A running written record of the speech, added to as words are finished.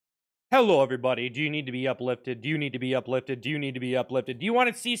Hello, everybody. Do you need to be uplifted? Do you need to be uplifted? Do you need to be uplifted? Do you want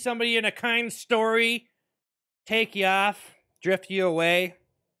to see somebody in a kind story take you off, drift you away?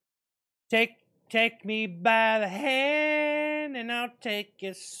 Take me by the hand, and I'll take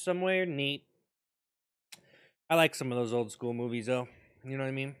you somewhere neat. I like some of those old school movies, though. You know what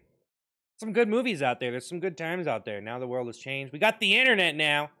I mean? Some good movies out there. There's some good times out there. Now the world has changed. We got the internet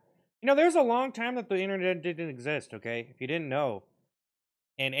now. You know, there's a long time that the internet didn't exist, okay? If you didn't know.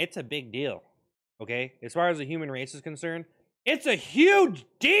 And it's a big deal, okay? As far as the human race is concerned, it's a huge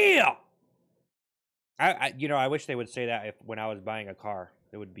deal. I wish they would say that when I was buying a car.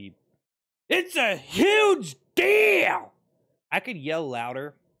 It would be, it's a huge deal. I could yell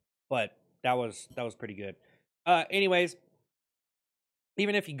louder, but that was pretty good. Anyways,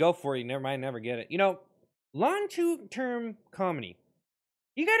 even if you go for it, you never get it. You know, long-term comedy.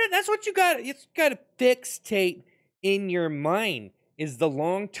 That's what you got. You got to fixate in your mind. Is the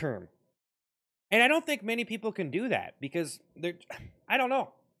long term. And I don't think many people can do that because I don't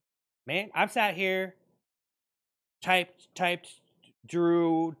know. Man, I've sat here, typed,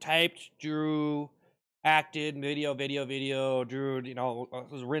 drew, acted, video, drew,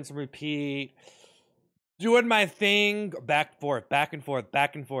 rinse and repeat, doing my thing, back and forth,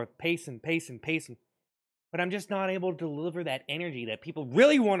 pacing. But I'm just not able to deliver that energy that people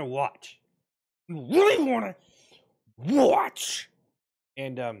really want to watch. Really want to watch.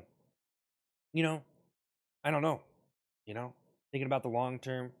 And, I don't know, thinking about the long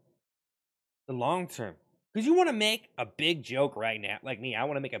term. Because you want to make a big joke right now. Like me, I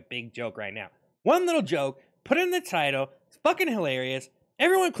want to make a big joke right now. One little joke, put it in the title. It's fucking hilarious.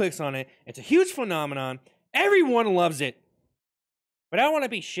 Everyone clicks on it. It's a huge phenomenon. Everyone loves it. But I don't want to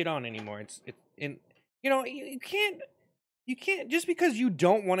be shit on anymore. You can't, just because you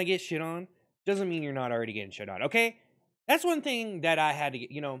don't want to get shit on, doesn't mean you're not already getting shit on, okay? That's one thing that I had to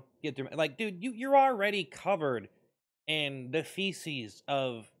get through. Like, dude, you're already covered in the feces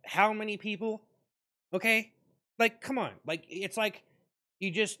of how many people? Okay? Like, come on. Like, it's like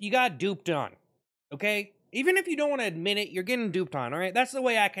you got duped on. Okay? Even if you don't want to admit it, you're getting duped on, all right? That's the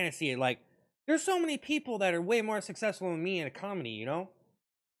way I kind of see it. Like, there's so many people that are way more successful than me in a comedy, you know?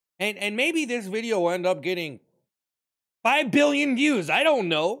 And maybe this video will end up getting 5 billion views. I don't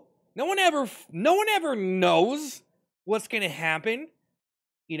know. No one ever knows what's gonna happen.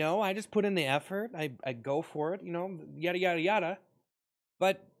 I just put in the effort. I go for it, yada yada yada.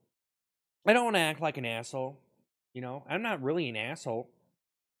 But I don't want to act like an asshole. I'm not really an asshole.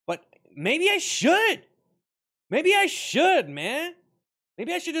 But maybe I should. Maybe I should, man.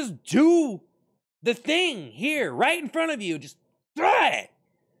 Maybe I should just do the thing here, right in front of you. Just try it.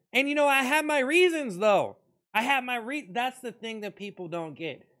 And I have my reasons though. That's the thing that people don't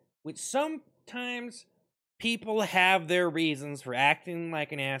get. Which sometimes people have their reasons for acting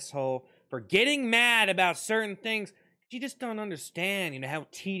like an asshole, for getting mad about certain things. You just don't understand, how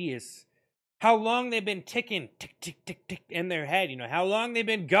tedious, how long they've been ticking, tick in their head. How long they've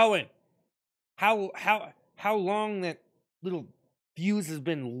been going, how long that little fuse has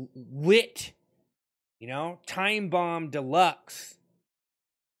been lit. Time bomb deluxe.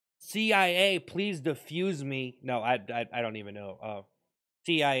 CIA, please defuse me. No, I don't even know.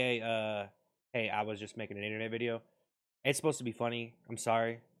 CIA, hey, I was just making an internet video. It's supposed to be funny. I'm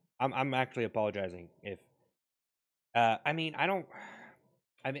sorry. I'm actually apologizing if I kind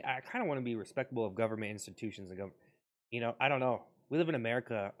of want to be respectable of government institutions and I don't know. We live in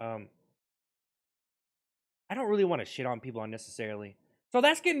America. I don't really want to shit on people unnecessarily. So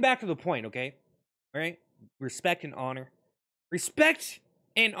that's getting back to the point, okay? All right? Respect and honor. Respect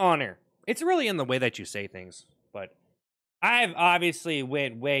and honor. It's really in the way that you say things, but I've obviously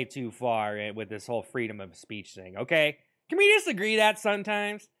went way too far with this whole freedom of speech thing, okay? Can we just agree that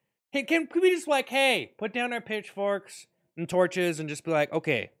sometimes? Can we just hey, put down our pitchforks and torches and just be like,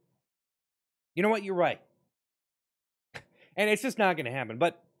 okay, you know what, you're right. And it's just not gonna happen.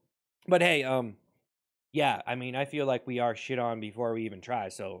 But hey, yeah, I feel like we are shit on before we even try.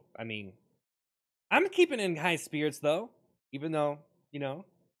 So, I'm keeping in high spirits though, even though, it's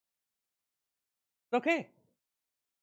okay.